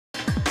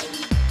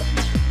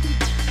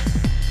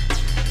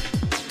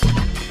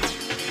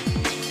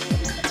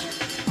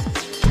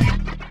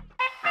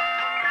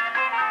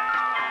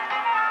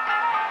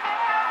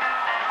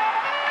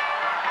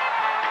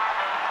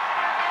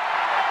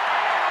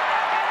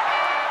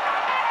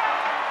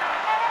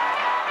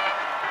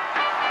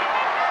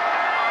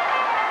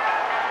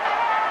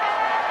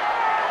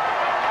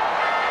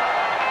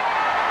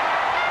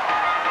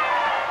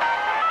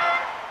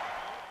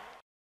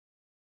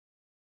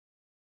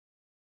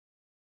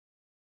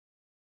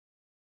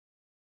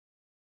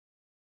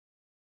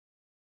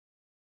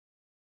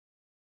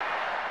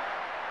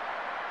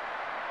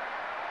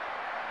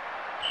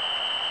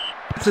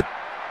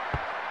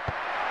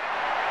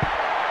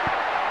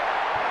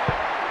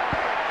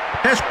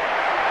Castro.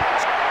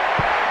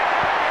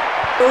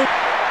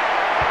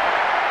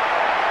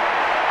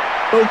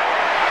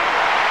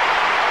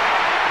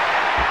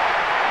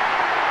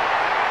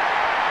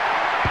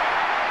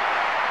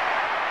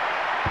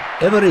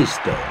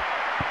 Evaristo.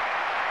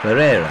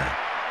 Ferreira.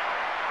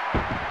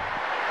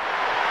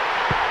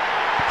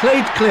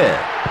 Played clear.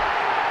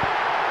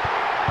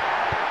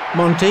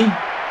 Monty.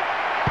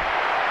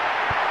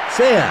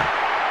 Sea.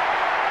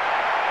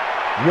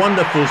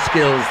 Wonderful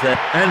skills there.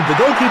 And the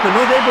goalkeeper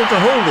not able to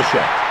hold the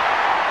shot.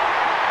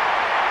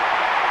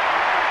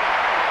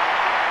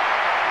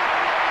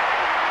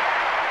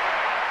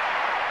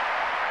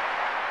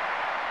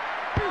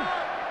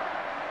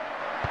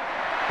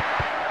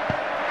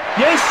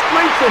 Yes,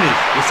 great finish.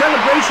 The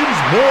celebration's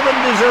more than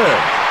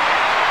deserved.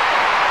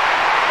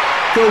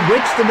 Goal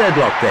breaks the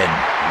deadlock then.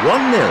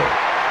 1-0.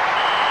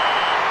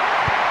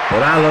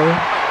 Corallo.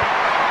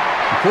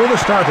 Before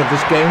the start of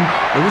this game,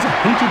 there was a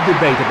heated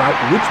debate about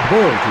which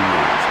ball to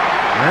use.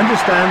 I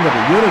understand that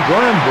a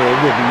Uruguayan ball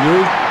will be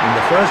used in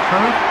the first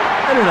half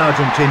and an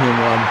Argentinian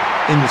one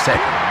in the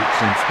second, which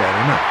seems fair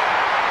enough.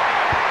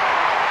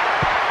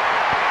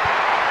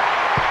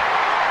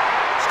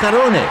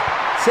 Scarone.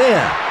 Sea.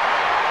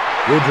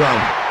 Good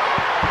run.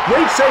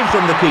 Great save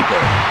from the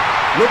keeper.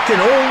 Looked in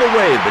all the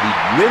way, but he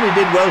really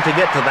did well to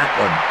get to that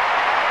one.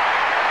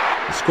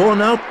 The score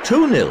now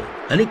 2-0,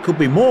 and it could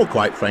be more,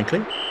 quite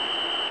frankly.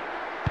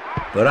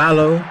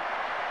 Corallo.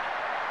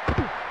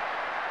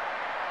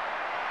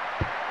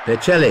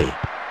 Pecelli.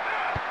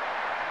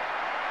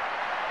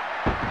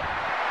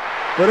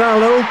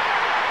 Corallo.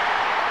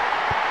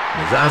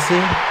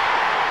 Mazzassi.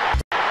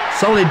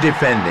 Solid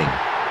defending.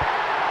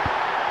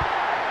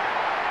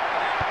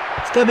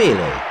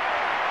 Stabile.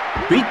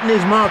 Beaten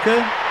his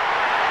marker.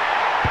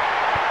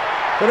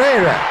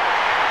 Ferreira.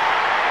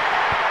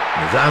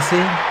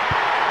 Mazzassi.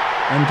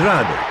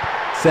 Andrade.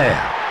 Sea.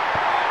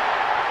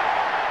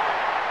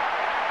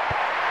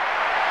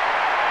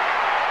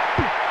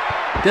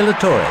 De La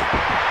Torre.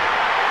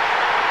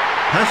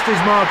 Past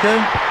his marker.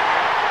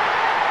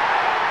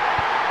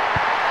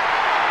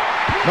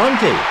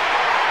 Monty.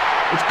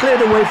 It's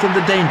cleared away from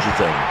the danger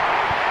zone.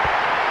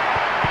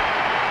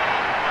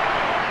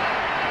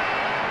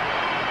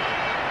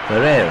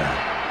 Ferreira.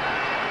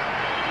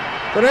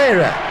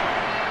 Ferreira.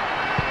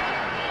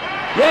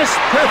 Yes,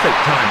 perfect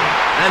timing.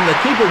 And the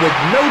keeper with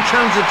no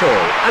chance at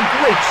all. A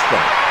great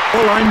strike.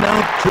 All line now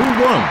 2-1.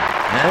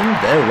 And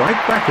they're right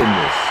back in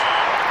this.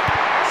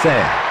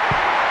 Sea.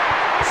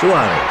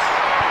 Suarez.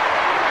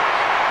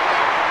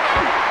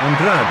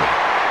 Andrade.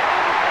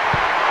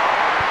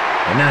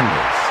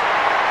 Hernandez.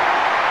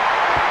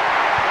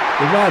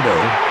 Grabado.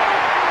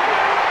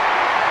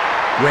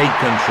 Great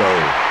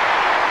control.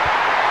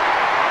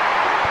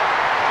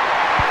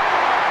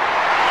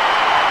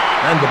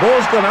 And the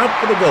ball's gone out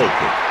for the goal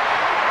kick.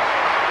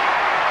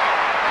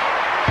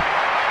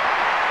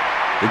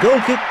 The goal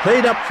kick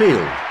played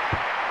upfield.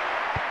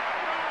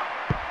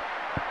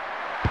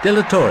 De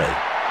La Torre.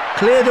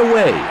 Cleared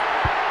away.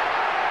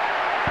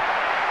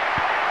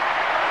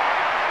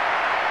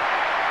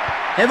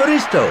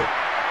 Evaristo.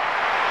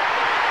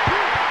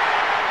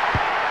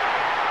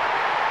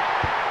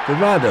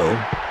 Grabado.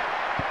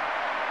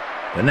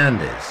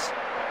 Hernandez.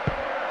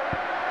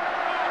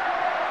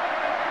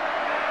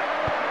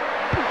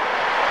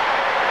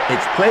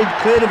 It's played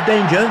clear of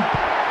danger.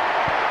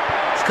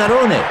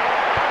 Scarone.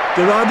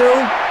 Dorado.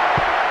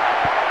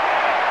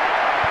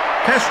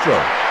 Castro.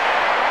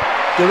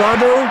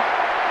 Dorado.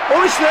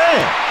 Oh, it's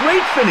there!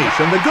 Great finish,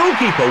 and the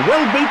goalkeeper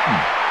well beaten.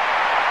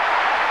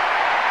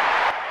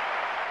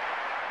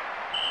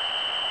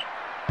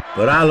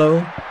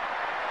 Corallo.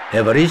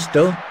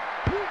 Evaristo.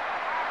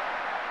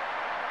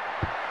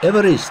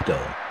 Evaristo.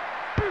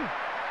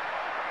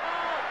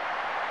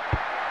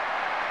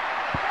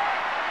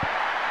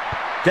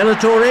 De La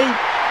Torre.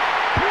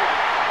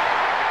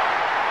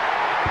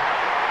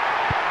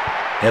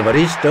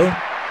 Evaristo.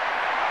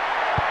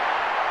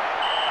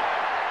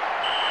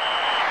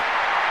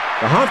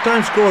 The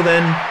half-time score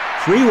then,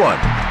 3-1.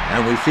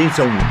 And we've seen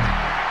some...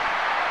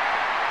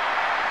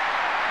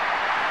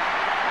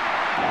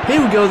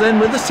 Here we go then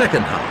with the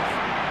second half.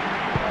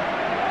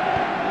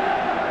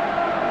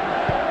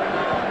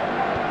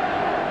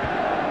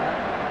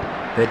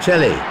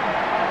 Pecelli.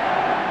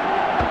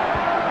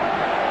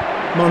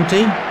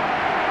 Monty.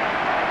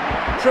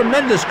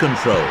 Tremendous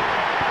control.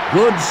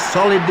 Good,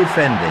 solid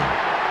defending.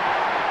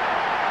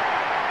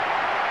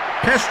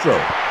 Castro.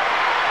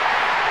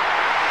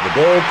 The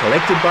ball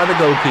collected by the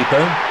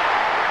goalkeeper.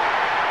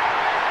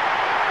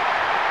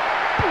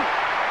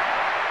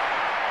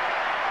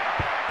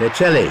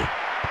 Pecelli.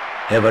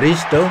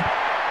 Evaristo.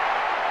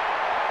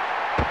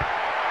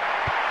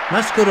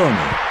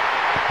 Mascheroni.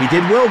 He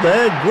did well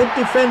there, good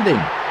defending.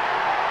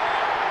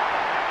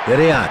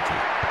 Iriati.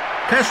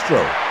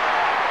 Castro.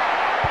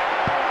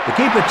 The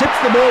keeper tips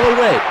the ball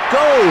away.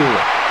 Goal!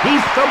 He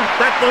thumped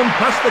that one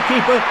past the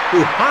keeper,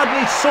 who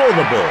hardly saw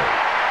the ball.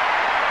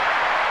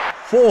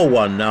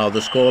 4-1 now the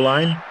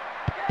scoreline.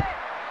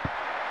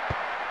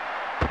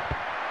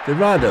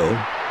 Grabado.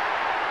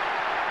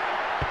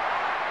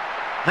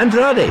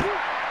 Andrade.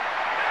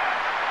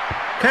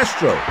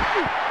 Castro.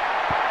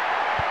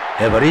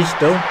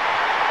 Evaristo.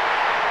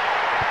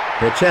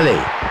 Pecelli.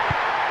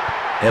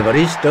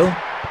 Evaristo.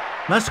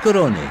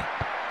 Mascheroni.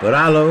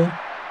 Barallo.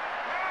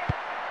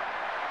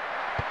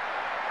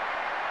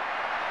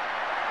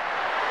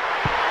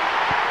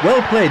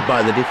 Well played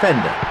by the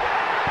defender.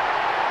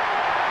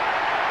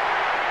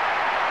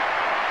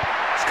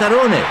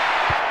 Scarone.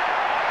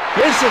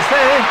 Yes, it's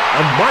there.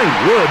 And my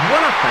word,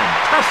 what a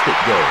fantastic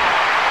goal.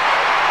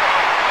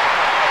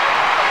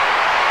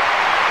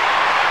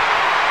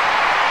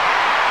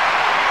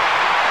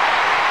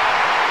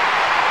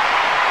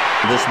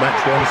 This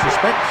match one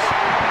suspects.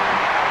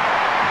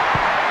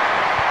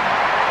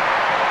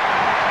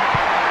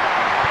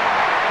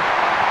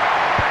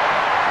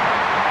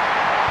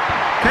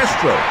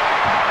 Castro.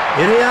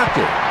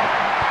 Iriarte.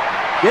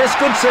 Yes,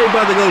 good save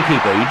by the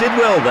goalkeeper. He did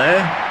well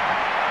there.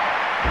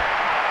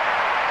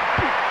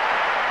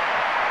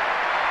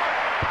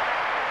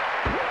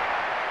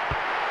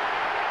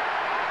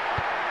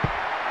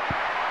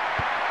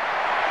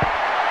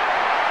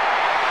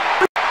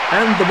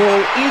 And the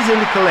ball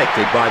easily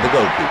collected by the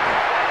goalkeeper.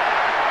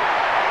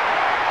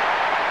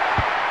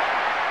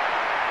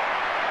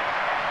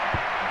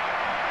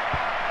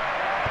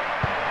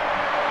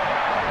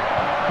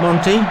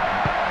 Monti.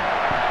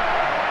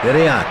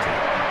 Iriarte.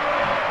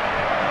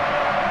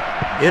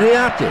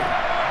 Iriarte.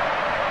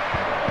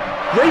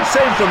 Great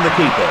save from the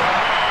keeper.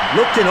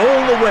 Looked in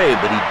all the way,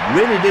 but he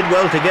really did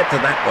well to get to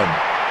that one.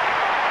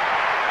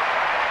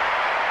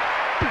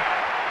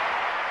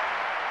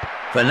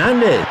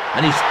 Fernandez,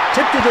 and he's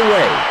tipped it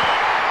away.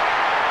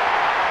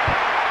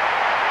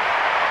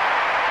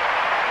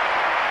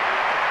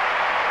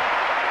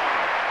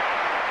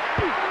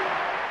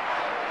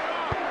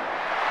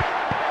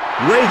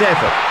 Great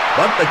effort,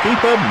 but the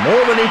keeper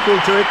more than equal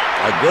to it.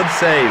 A good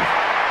save.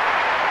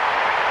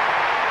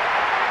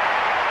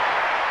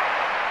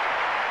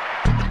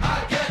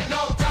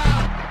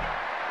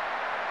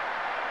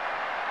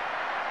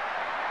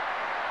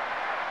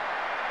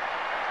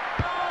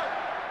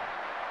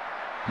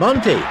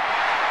 Monti.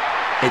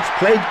 It's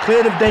played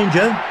clear of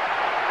danger.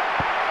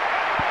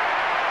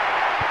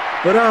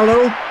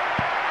 Barallo.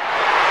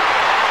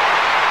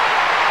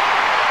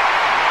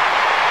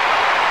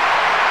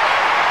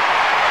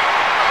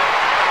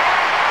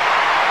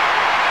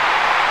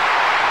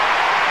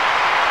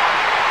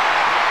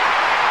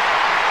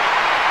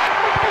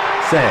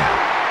 Serre.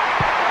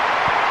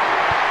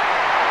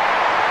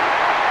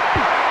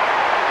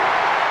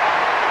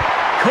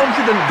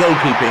 Confident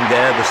goalkeeping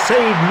there, the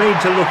save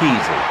made to look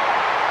easy.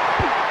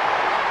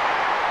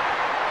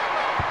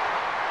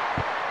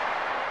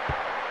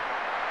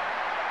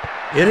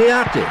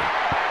 Iriarte.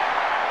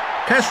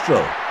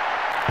 Castro.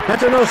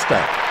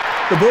 Paternoster.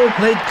 The ball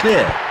played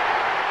clear.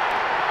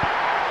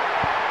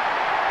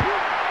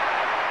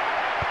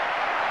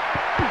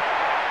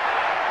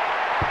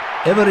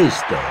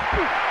 Evaristo.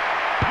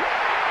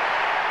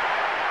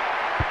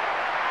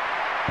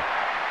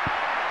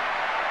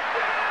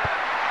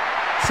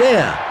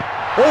 Serre.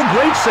 Oh,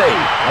 great save.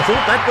 I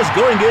thought that was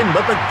going in,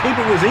 but the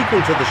keeper was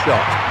equal to the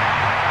shot.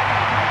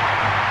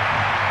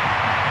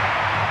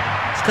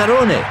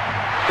 Scarone.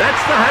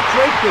 That's the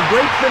hat-trick, a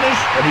great finish,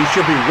 and he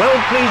should be well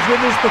pleased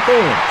with his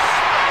performance.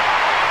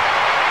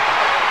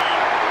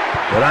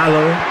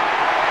 Barallo.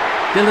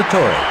 De La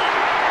Torre.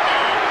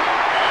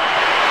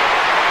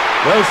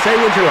 Well, say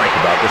what you like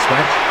about this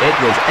match. It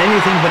was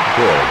anything but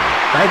boring.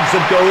 Bags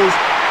of goals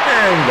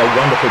and a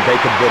wonderful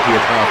bacon butty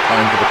at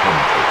half-time for the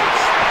commentary.